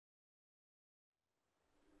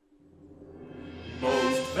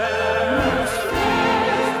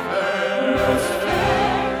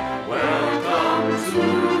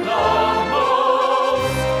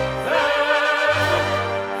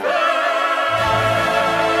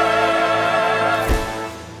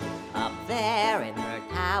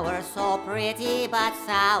but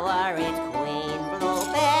sour, it's Queen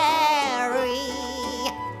Blueberry.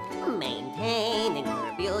 Maintaining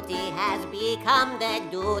her beauty has become the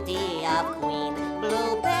duty of Queen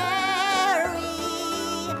Blueberry.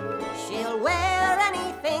 She'll wear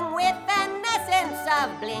anything with an essence of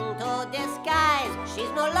bling to disguise.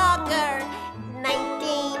 She's no longer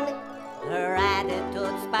 19. Her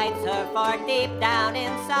attitude spites her, for deep down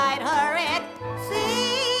inside her it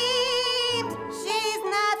seems she's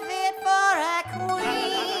not fit for a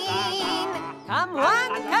queen. Come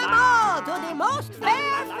one, come all, to the most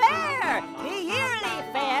fair fair, the yearly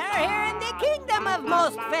fair here in the kingdom of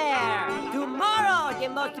most fair. Tomorrow, the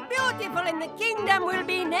most beautiful in the kingdom will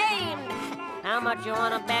be named. How much you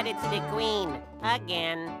want to bet it's the queen?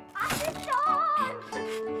 Again.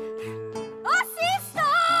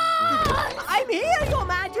 I'm here, Your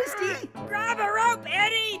Majesty! Grab a rope,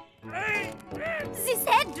 Eddie! This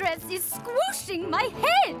headdress is squooshing my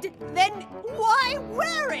head! Then why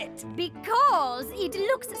wear it? Because it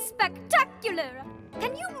looks spectacular.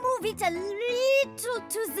 Can you move it a little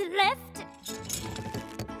to the left?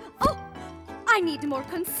 Oh, I need more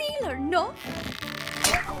concealer, no?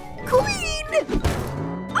 Queen!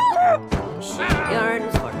 Oh! She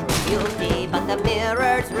yearns for true beauty, but the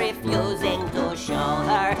mirror's refusing to show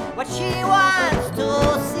her what she wants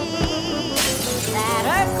to see. That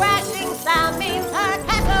her crashing sound means her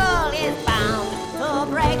castle is bound to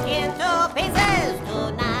break into pieces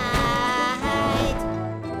tonight.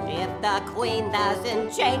 If the queen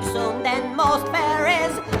doesn't change soon, then most fair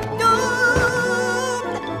is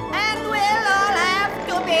doomed, and we'll all have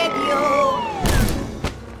to bid you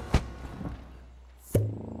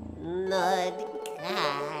Nud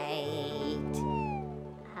kite.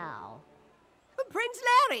 Ow. Prince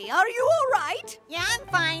Larry, are you all right? Yeah, I'm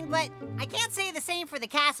fine, but I can't say the same for the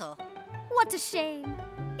castle. What a shame.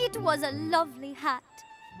 It was a lovely hat.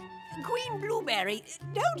 Queen Blueberry,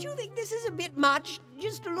 don't you think this is a bit much,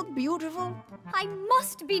 just to look beautiful? I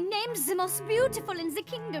must be named the most beautiful in the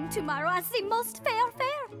kingdom tomorrow as the most fair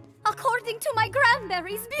fair, according to my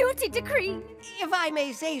Granberry's beauty decree. If I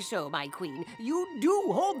may say so, my queen, you do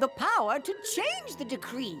hold the power to change the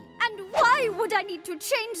decree. And why would I need to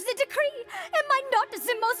change the decree? Am I not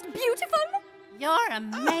the most beautiful? You're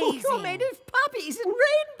amazing. Oh, you're made of poppies and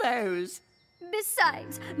rainbows.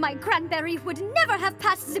 Besides, my Cranberry would never have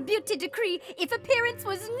passed the beauty decree if appearance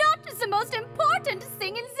was not the most important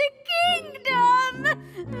thing in the kingdom!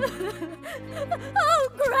 Oh,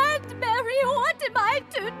 Cranberry, what am I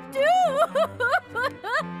to do?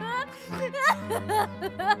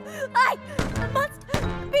 I must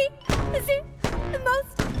be the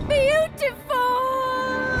most beautiful!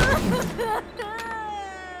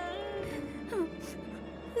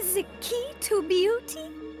 The key to beauty?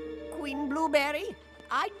 Queen Blueberry,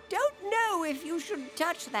 I don't know if you should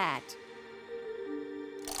touch that.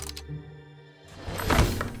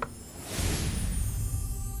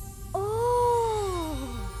 Oh!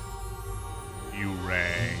 You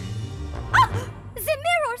rang. Ah! The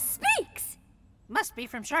mirror speaks! Must be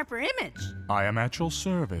from Sharper Image. I am at your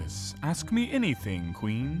service. Ask me anything,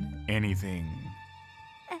 Queen. Anything.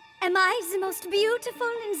 Am I the most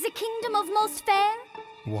beautiful in the kingdom of most fair?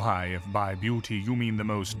 Why, if by beauty you mean the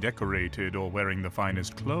most decorated or wearing the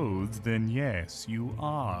finest clothes, then yes, you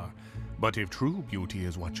are. But if true beauty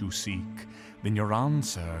is what you seek, then your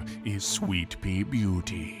answer is Sweetpea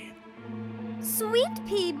Beauty.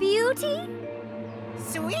 Sweetpea Beauty?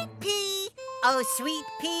 Sweetpea! Oh,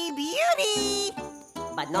 Sweetpea Beauty!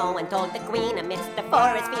 But no one told the queen amidst the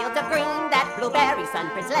forest fields of green that Blueberry's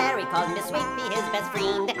son, Prince Larry, called Miss Sweetpea his best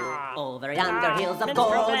friend. Over yonder hills of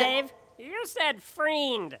Minstrel gold. Dave, you said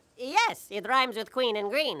friend. Yes, it rhymes with queen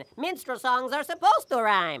and green. Minstrel songs are supposed to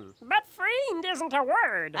rhyme. But friend isn't a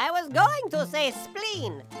word. I was going to say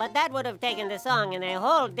spleen, but that would have taken the song in a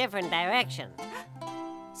whole different direction.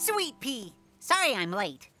 Sweetpea! Sorry I'm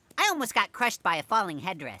late. I almost got crushed by a falling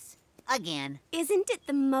headdress. Again. Isn't it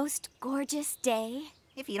the most gorgeous day?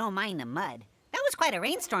 If you don't mind the mud. That was quite a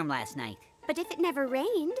rainstorm last night. But if it never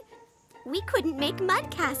rained, we couldn't make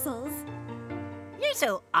mud castles. You're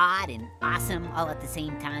so odd and awesome all at the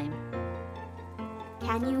same time.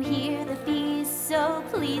 Can you hear the bees so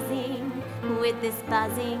pleasing with this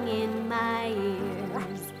buzzing in my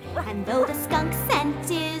ears? And though the skunk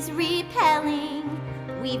scent is repelling,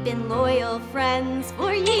 we've been loyal friends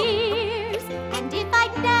for years. And if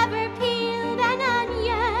I'd never peeled an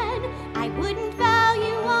onion, I wouldn't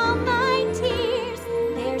value all my tears.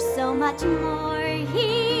 There's so much more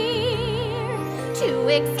here to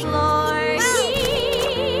explore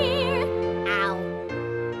here. Ow.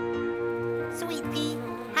 Sweetpea,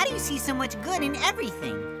 how do you see so much good in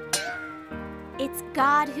everything? It's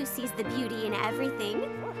God who sees the beauty in everything.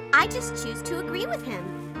 I just choose to agree with him.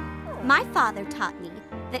 My father taught me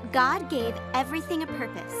that God gave everything a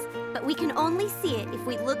purpose, but we can only see it if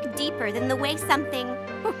we look deeper than the way something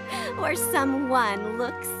or someone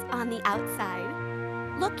looks on the outside.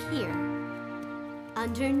 Look here.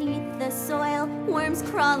 Underneath the soil, worms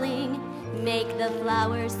crawling make the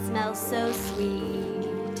flowers smell so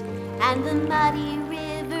sweet. And the muddy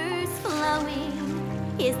rivers flowing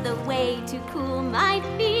is the way to cool my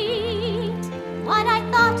feet. What I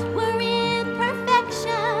thought were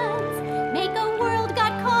imperfections make a world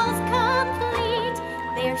God calls complete.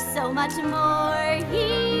 There's so much more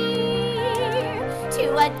here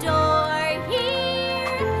to adore here.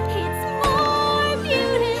 It's more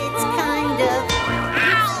beautiful. It's kind of...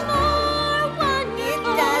 It's more wonderful. It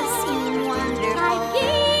does seem wonderful. My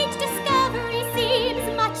gauge discovery seems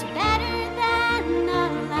much better than the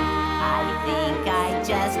last. I think I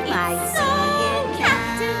just might It's see so it now.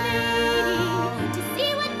 captivating to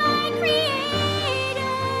see what my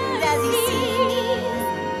creator Does he see me?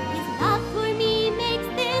 His love for me makes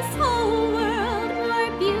this whole world more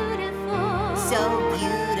beautiful. So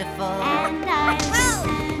beautiful. And I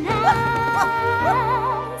listen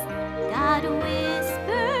as God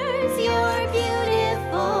whispers, "You're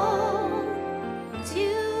beautiful" to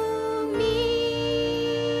me.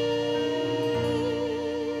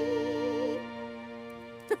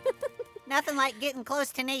 Nothing like getting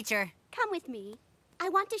close to nature. Come with me. I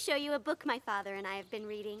want to show you a book my father and I have been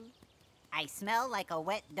reading. I smell like a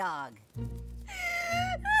wet dog.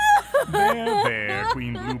 There,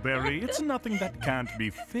 Queen Blueberry. It's nothing that can't be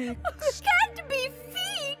fixed. Can't be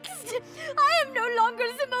fixed! I am no longer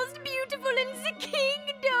the most beautiful in the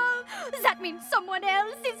kingdom. That means someone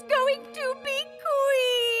else is going to be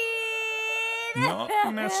queen.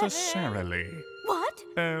 Not necessarily. What?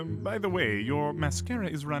 By the way, your mascara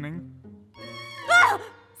is running. Ah!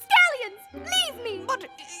 Scallions! Leave me! But,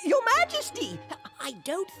 Your Majesty, I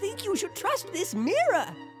don't think you should trust this mirror.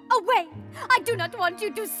 Away! I do not want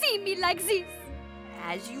you to see me like this.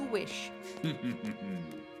 As you wish.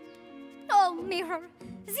 Oh, mirror,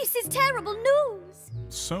 this is terrible news.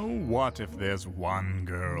 So what if there's one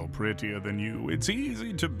girl prettier than you? It's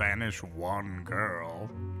easy to banish one girl.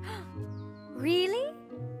 Really?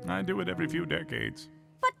 I do it every few decades.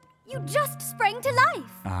 But you just sprang to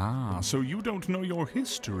life. Ah, so you don't know your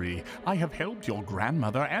history. I have helped your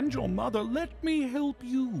grandmother and your mother. Let me help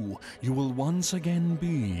you. You will once again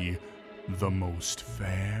be the most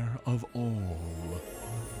fair of all.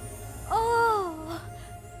 Oh,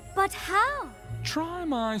 but how? Try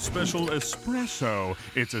my special espresso.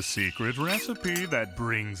 It's a secret recipe that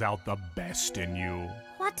brings out the best in you.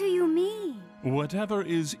 What do you mean? Whatever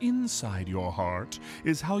is inside your heart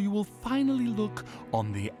is how you will finally look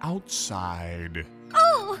on the outside.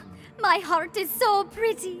 Oh, my heart is so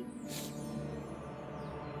pretty.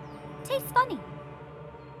 Tastes funny.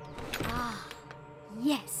 Ah,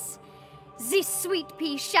 yes. This sweet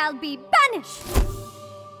pea shall be banished.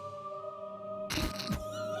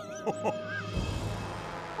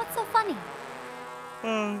 What's so funny?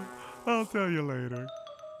 I'll tell you later.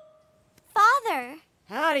 Father!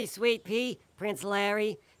 Howdy, Sweet Pea, Prince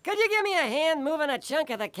Larry. Could you give me a hand moving a chunk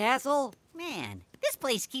of the castle? Man, this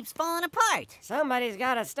place keeps falling apart. Somebody's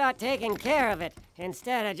gotta start taking care of it,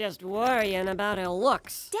 instead of just worrying about her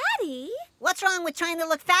looks. Daddy? What's wrong with trying to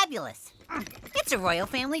look fabulous? It's a royal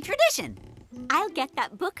family tradition. I'll get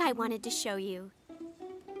that book I wanted to show you.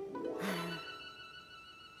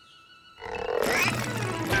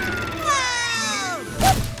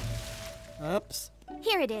 Oops.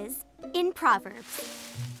 Here it is, in Proverbs.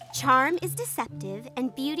 Charm is deceptive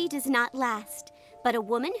and beauty does not last, but a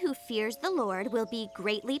woman who fears the Lord will be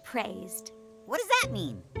greatly praised. What does that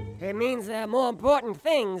mean? It means there are more important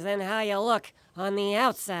things than how you look on the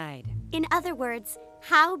outside. In other words,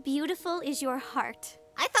 how beautiful is your heart?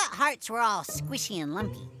 I thought hearts were all squishy and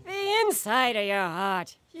lumpy. The inside of your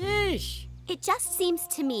heart. Yeesh. It just seems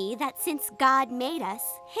to me that since God made us,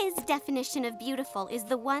 his definition of beautiful is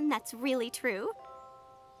the one that's really true.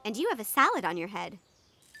 And you have a salad on your head.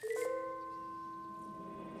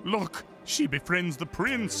 Look, she befriends the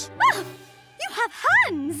prince. Ah! You have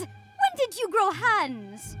hands! When did you grow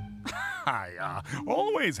hands? I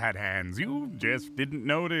always had hands. You just didn't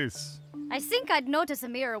notice. I think I'd notice a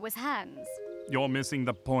mirror with hands. You're missing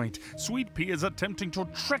the point. Sweet Pea is attempting to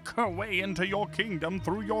trick her way into your kingdom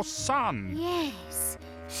through your son. Yes,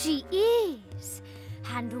 she is.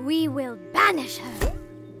 And we will banish her.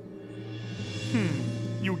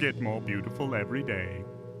 You get more beautiful every day.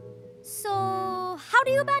 So, how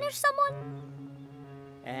do you banish someone?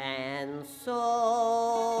 And so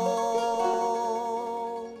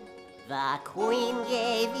the queen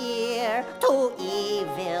gave ear to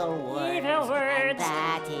evil words. Evil words.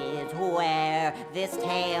 That is where this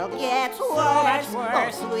tale gets So worse. much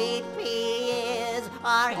worse. Oh, Sweetpea is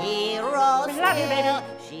our hero We love you, baby. still.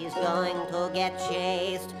 She's going to get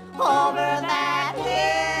chased over that hill.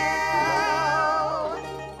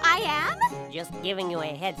 I am? Just giving you a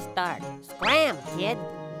head start. Scram, kid.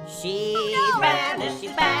 She's Oh, no. banished,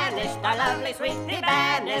 she's banished, our lovely Sweetpea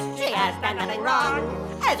banished. She has done nothing wrong,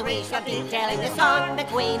 as we shall be telling the song. The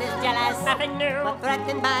queen is jealous, Nothing new. but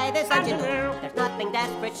threatened by this Nothing engine. new. There's nothing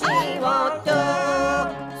desperate she won't do.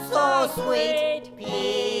 So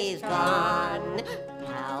Sweetpea's gone.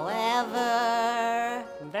 However,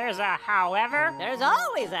 There's a however. there's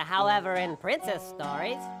always a however in princess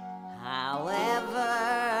stories.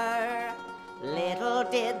 However, little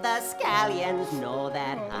did the scallions know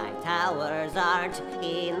that high towers aren't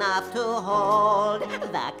enough to hold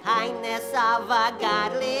the kindness of a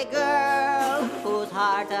godly girl whose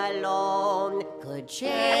heart alone could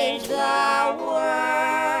change the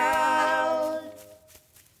world.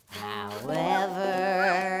 However,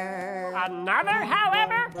 Another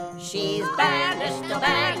however. she's banished,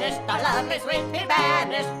 our lovely Sweetpea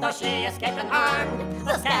banished, though she escaped unharmed.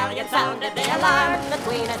 The scallion sounded the alarm. The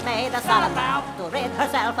queen has made a solemn vow to rid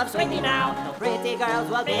herself of Sweetpea now. No pretty girls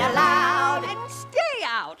will be allowed. And stay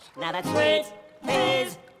out. Now that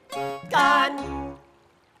Sweetpea's gone.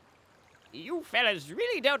 You fellas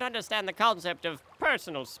really don't understand the concept of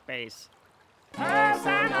personal space.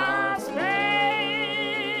 Personal space!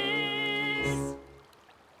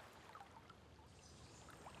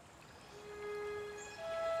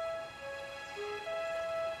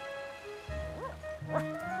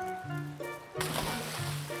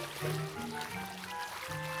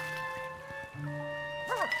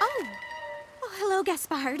 Oh, hello,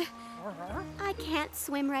 Gaspard. I can't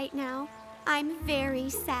swim right now. I'm very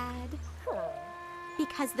sad.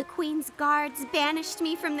 Because the Queen's guards banished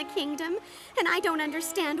me from the kingdom, and I don't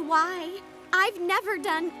understand why. I've never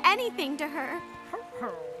done anything to her.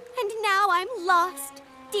 And now I'm lost,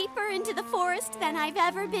 deeper into the forest than I've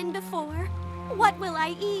ever been before. What will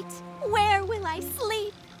I eat? Where will I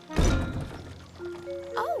sleep?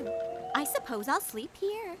 Oh, I suppose I'll sleep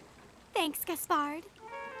here. Thanks, Gaspard.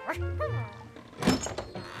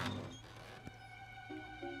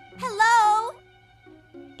 Hello?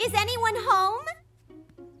 Is anyone home?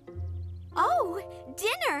 Oh,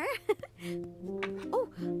 dinner. Oh,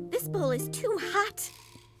 this bowl is too hot.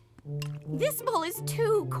 This bowl is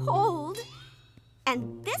too cold.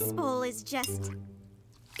 And this bowl is just...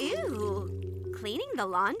 Ew. Cleaning the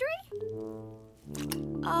laundry?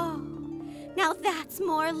 Oh, now that's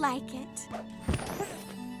more like it.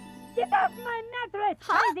 Get off my mattress,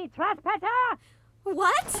 Huh? crazy trespasser!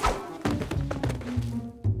 What?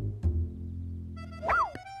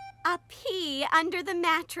 A pea under the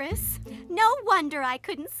mattress. No wonder I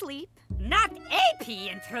couldn't sleep. Not a pea,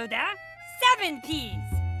 intruder. 7 peas.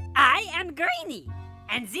 I am Greenie,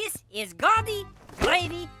 and this is Gordy,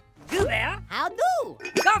 Gravy, Goober, How do?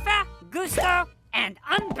 Gopher, Gusto, and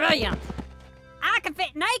Unbrilliant. I can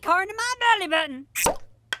fit an acorn in my belly button.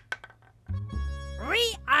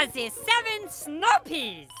 We are the 7 snow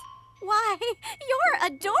peas. Why, you're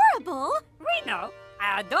adorable. We know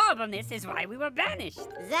our adorableness is why we were banished.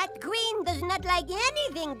 That queen does not like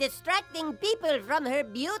anything distracting people from her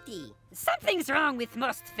beauty. Something's wrong with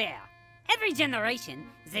most fair. Every generation,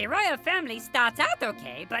 the royal family starts out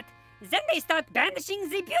okay, but then they start banishing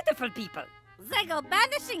the beautiful people. They go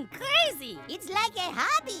banishing crazy. It's like a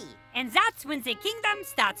hobby. And that's when the kingdom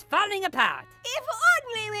starts falling apart. If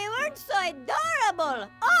only we weren't so adorable.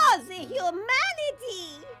 Oh, the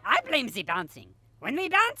humanity. I blame the bouncing. When we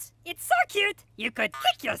bounce, it's so cute, you could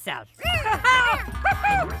kick yourself.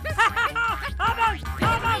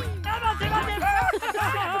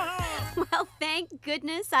 Well, thank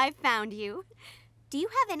goodness I found you. Do you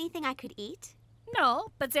have anything I could eat? No,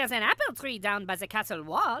 but there's an apple tree down by the castle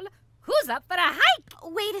wall. Who's up for a hike?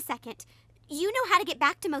 Wait a second. You know how to get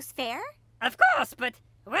back to Most Fair? Of course, but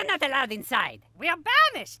we're not allowed inside. We are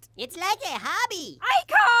banished. It's like a hobby.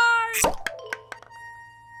 Acorn!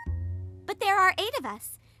 But there are 8 of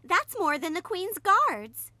us. That's more than the Queen's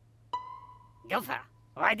guards. Gopher,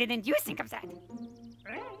 why didn't you think of that?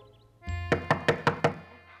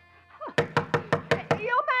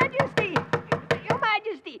 Your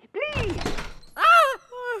Majesty, please.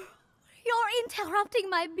 You're interrupting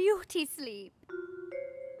my beauty sleep.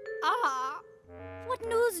 What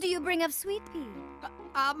news do you bring of Sweetpea?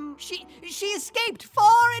 She escaped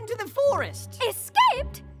far into the forest.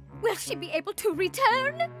 Escaped? Will she be able to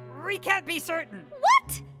return? We can't be certain.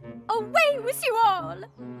 What? Away with you all!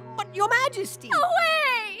 But, Your Majesty.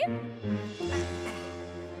 Away!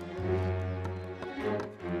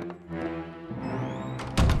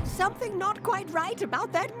 Something not quite right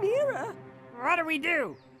about that mirror. What do we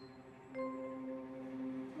do?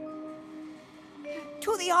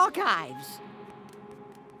 To the archives.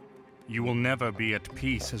 You will never be at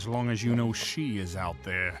peace as long as you know she is out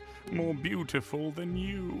there, more beautiful than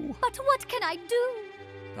you. But what can I do?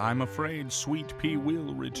 I'm afraid Sweetpea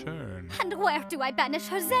will return. And where do I banish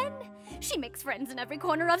her then? She makes friends in every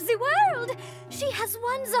corner of the world. She has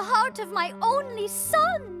won the heart of my only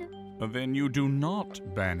son. Then you do not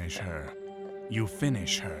banish her. You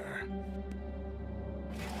finish her.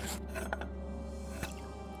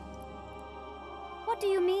 What do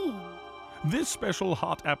you mean? This special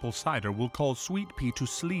hot apple cider will cause Sweetpea to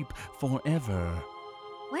sleep forever.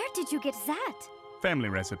 Where did you get that? Family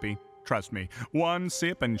recipe. Trust me, one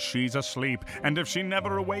sip and she's asleep. And if she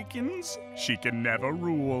never awakens, she can never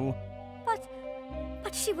rule.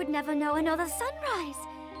 But she would never know another sunrise.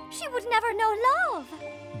 She would never know love.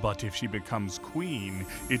 But if she becomes queen,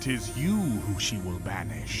 it is you who she will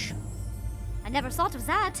banish. I never thought of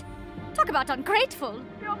that. Talk about ungrateful.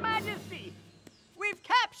 Your Majesty, we've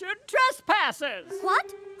captured trespassers.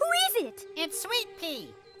 What? Who is it? It's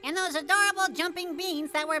Sweetpea and those adorable jumping beans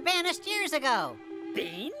that were banished years ago.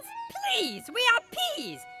 Beans? Please, we are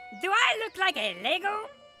peas. Do I look like a Lego?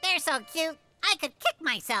 They're so cute, I could kick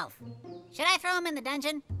myself. Should I throw them in the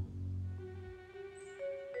dungeon?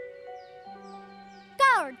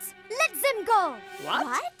 Guards, let them go.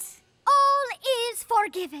 What? All is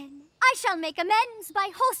forgiven. I shall make amends by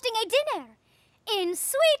hosting a dinner in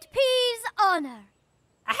Sweetpea's honor.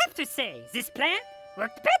 I have to say, this plan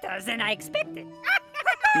worked better than I expected.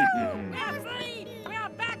 We're free! We're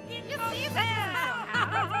back in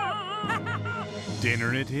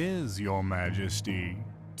Dinner it is, Your Majesty.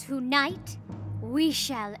 Tonight, we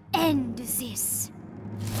shall end this.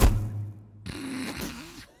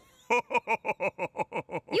 You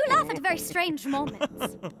laugh at very strange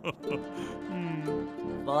moments.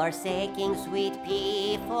 Forsaking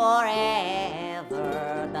Sweetpea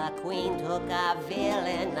forever, the queen took a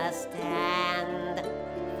villainous stand.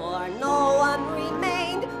 For no one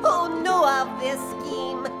remained who knew of this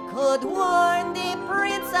scheme, could warn the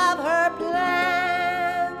prince of her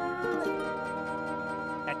plan.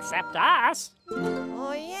 Except us.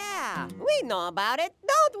 Oh, yeah. We know about it,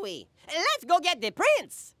 don't we? Let's go get the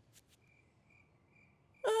prince.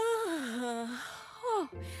 Oh,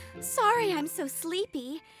 sorry I'm so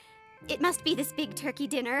sleepy. It must be this big turkey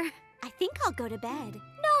dinner. I think I'll go to bed.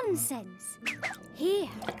 Nonsense. Here,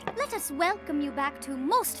 let us welcome you back to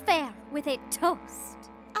Most Fair with a toast.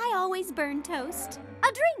 I always burn toast.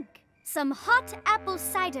 A drink. Some hot apple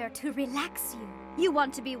cider to relax you. You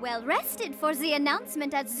want to be well rested for the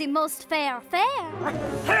announcement at the Most Fair Fair.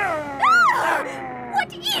 Ah!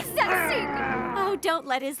 What is that thing? Oh, don't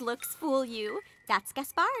let his looks fool you. That's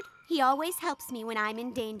Gaspard. He always helps me when I'm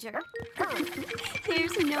in danger.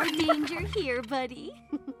 There's no danger here, buddy.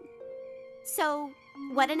 So,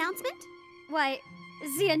 what announcement? Why,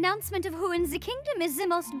 the announcement of who in the kingdom is the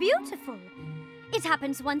most beautiful. It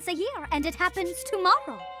happens once a year, and it happens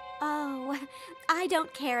tomorrow. Oh, I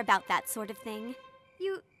don't care about that sort of thing.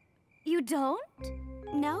 You don't?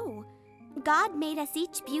 No. God made us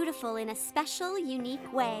each beautiful in a special,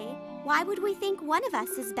 unique way. Why would we think one of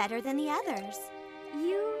us is better than the others?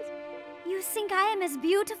 You think I am as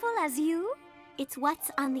beautiful as you? It's what's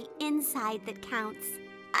on the inside that counts.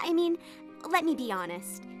 I mean, let me be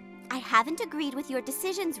honest. I haven't agreed with your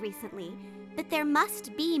decisions recently, but there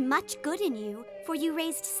must be much good in you, for you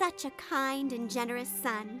raised such a kind and generous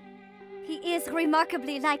son. He is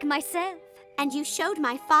remarkably like myself. And you showed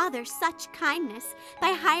my father such kindness by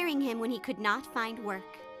hiring him when he could not find work.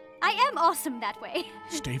 I am awesome that way.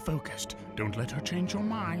 Stay focused. Don't let her change your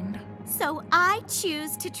mind. So I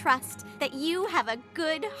choose to trust that you have a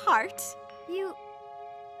good heart. You...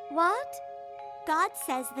 what? God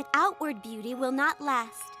says that outward beauty will not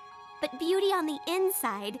last, but beauty on the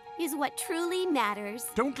inside is what truly matters.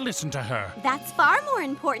 Don't listen to her. That's far more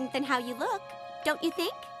important than how you look, don't you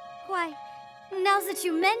think? Why, now that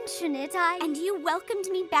you mention it, And you welcomed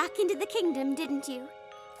me back into the kingdom, didn't you?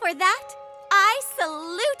 For that, I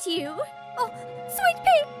salute you. Oh,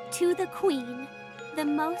 Sweetpea! To the queen, the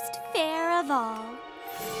most fair of all.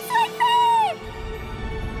 Sweetpea!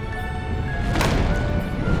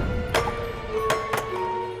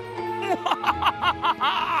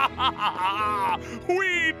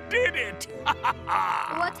 We did it!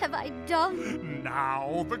 What have I done?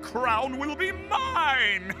 Now the crown will be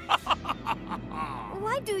mine!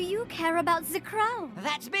 Why do you care about the crown?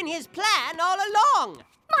 That's been his plan all along.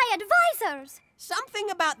 My advisors! Something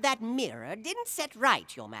about that mirror didn't set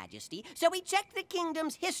right, Your Majesty, so we checked the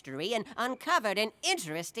kingdom's history and uncovered an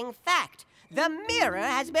interesting fact. The mirror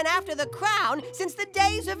has been after the crown since the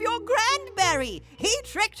days of your grandberry. He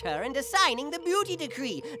tricked her into signing the beauty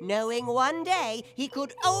decree, knowing one day he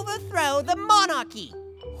could overthrow the monarchy.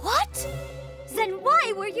 What? Then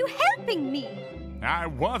why were you helping me? I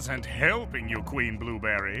wasn't helping you, Queen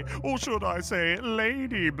Blueberry. Or should I say,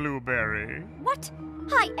 Lady Blueberry. What?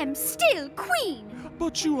 I am still queen!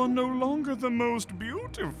 But you are no longer the most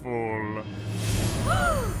beautiful.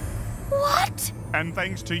 What? And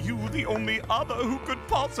thanks to you, the only other who could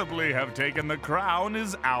possibly have taken the crown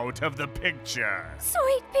is out of the picture.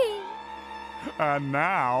 Sweetpea! And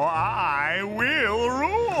now I will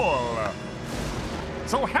rule.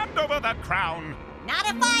 So hand over that crown. Not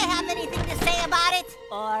if I have anything to say about it.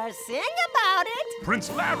 Or sing about it. Prince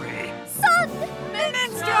Larry. Son!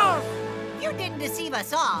 Minstrels! You didn't deceive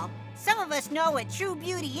us all. Some of us know what true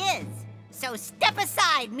beauty is. So step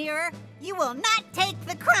aside, mirror. You will not take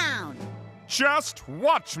the crown. Just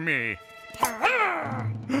watch me.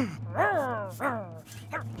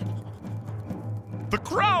 The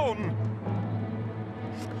crown!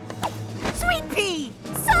 Sweetpea!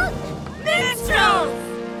 Son! Minstrels!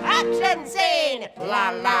 Action scene! La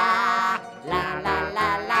la, la la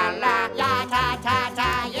la la la, la ta ta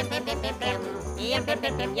ta, yip yip yip yip yip, yip yip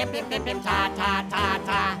yip yip yip yip yip, ta ta ta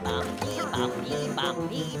ta.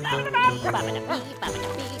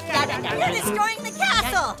 You're destroying the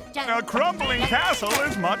castle! A crumbling castle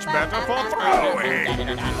is much better for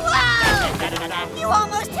throwing. Wow! You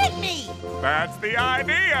almost hit me! That's the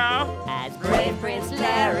idea. As brave Prince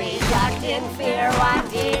Larry ducked in fear, one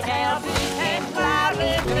detail became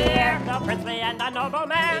cloudly clear. The princely and the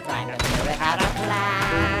nobleman Kind of spirit had a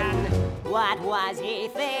plan. What was he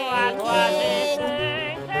thinking? What was he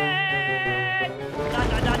thinking? Da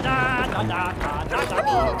da da da da da da da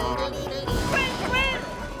da.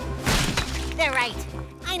 They're right.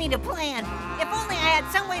 I need a plan. If only I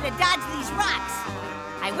had some way to dodge these rocks.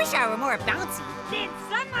 I wish I were more bouncy. Did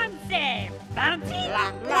someone say bounty?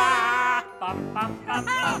 La bum bum bum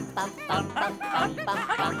bum.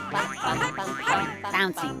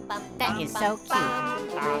 Bouncy. That is so cute.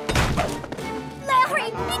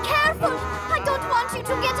 Larry, be careful! I don't want you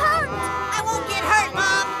to get hurt! I won't get hurt,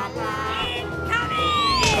 Mom!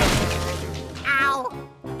 Incoming! Ow!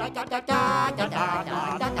 But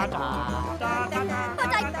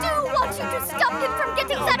I do want you to stop him from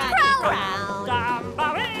getting that crown!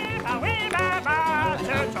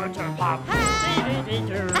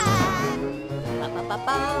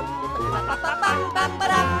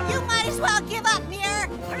 You might as well give up, Mirror.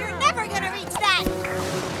 You're never gonna reach that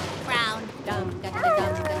crown.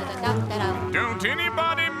 Don't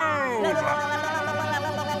anybody move.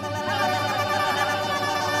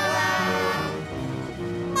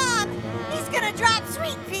 Mom, he's gonna drop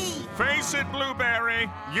Sweetpea. Face it, Blueberry.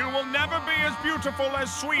 You will never be as beautiful as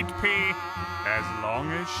Sweetpea as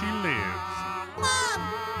long as she lives. Mom,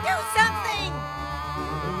 do something.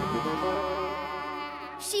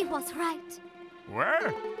 She was right.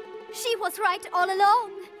 Where? She was right all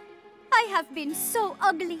along. I have been so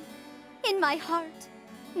ugly in my heart,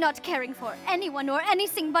 not caring for anyone or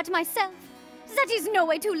anything but myself. That is no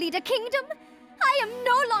way to lead a kingdom. I am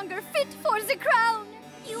no longer fit for the crown.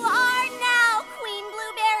 You are now, Queen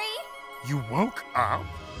Blueberry. You woke up?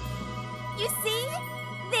 You see?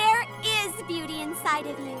 There is beauty inside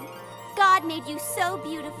of you. God made you so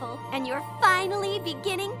beautiful, and you're finally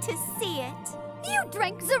beginning to see it. You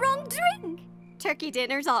drank the wrong drink. Turkey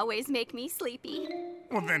dinners always make me sleepy.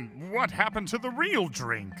 Well, then what happened to the real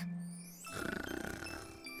drink?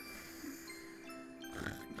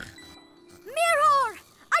 Mirror!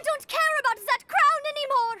 I don't care about that crown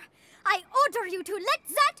anymore. I order you to let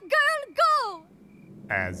that girl go.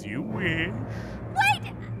 As you wish.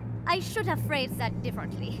 Wait! I should have phrased that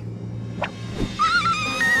differently.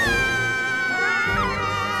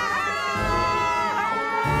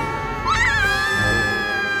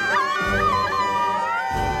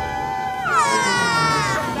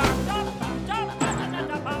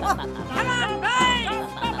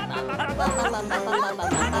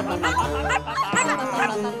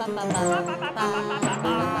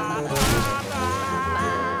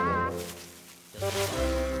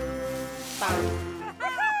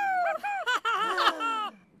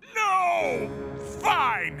 No!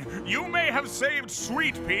 Fine! You may have saved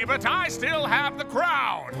Sweetpea, but I still have the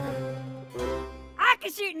crown! I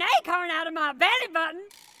can shoot an acorn out of my belly button.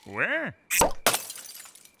 Where?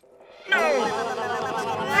 No!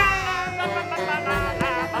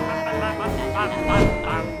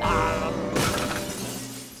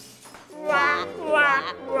 Wah,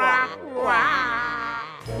 wah, wah.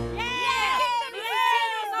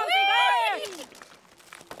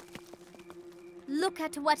 Look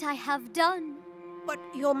at what I have done. But,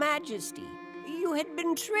 Your Majesty, you had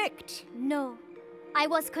been tricked. No, I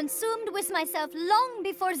was consumed with myself long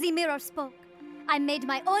before the mirror spoke. I made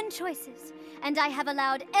my own choices, and I have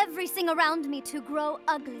allowed everything around me to grow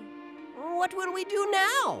ugly. What will we do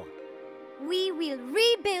now? We will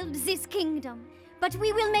rebuild this kingdom, but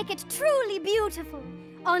we will make it truly beautiful.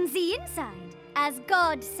 On the inside, as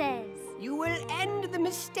God says. You will end the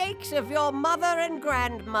mistakes of your mother and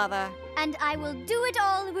grandmother. And I will do it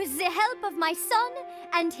all with the help of my son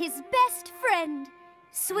and his best friend,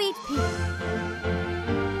 Sweetpea.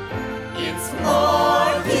 It's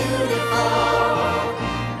more beautiful.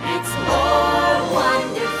 It's more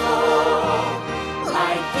wonderful.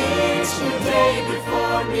 Like each new day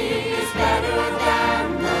before me is better than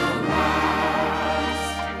the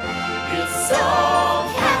last. It's so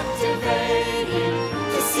captivating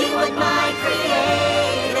to see what my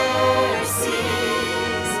Creator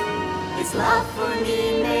sees. His love for me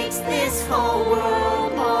makes this whole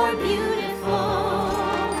world more beautiful.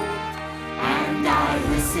 And I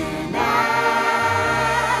listen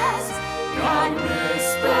as God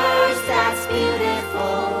whispers that's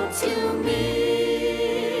beautiful to me.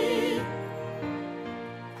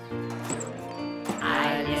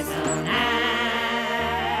 I listen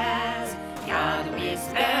as God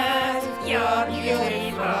whispers you're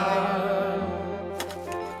beautiful.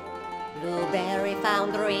 Blueberry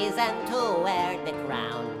found reason to wear the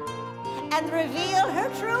crown and reveal her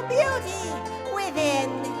true beauty within.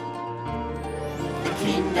 The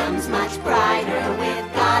kingdom's much brighter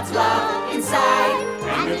with God's love inside,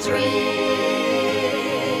 and a dream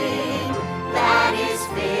that is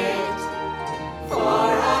fit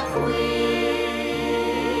for a queen.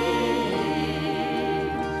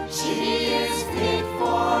 She